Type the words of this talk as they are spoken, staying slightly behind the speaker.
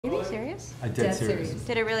Are you being serious? I'm dead serious.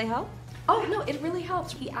 Did it really help? Oh, no, it really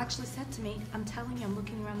helped. He actually said to me, I'm telling you, I'm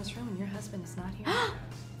looking around this room and your husband is not here.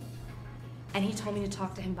 And he told me to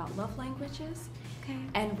talk to him about love languages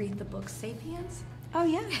and read the book Sapiens. Oh,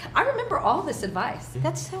 yeah. I remember all this advice.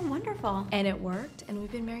 That's so wonderful. And it worked, and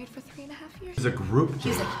we've been married for 3.5 years. It was a group He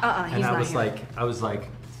was date. like, he's not here. I was like,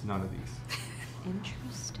 it's none of these.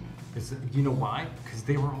 Interesting. You know why? Because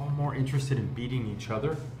they were all more interested in beating each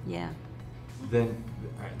other Yeah. than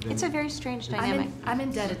It's a very strange dynamic. I'm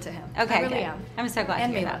indebted to him. Okay, I really good. am. I'm so glad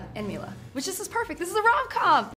And to hear Mila. that. And Mila. Which this is perfect. This is a rom-com.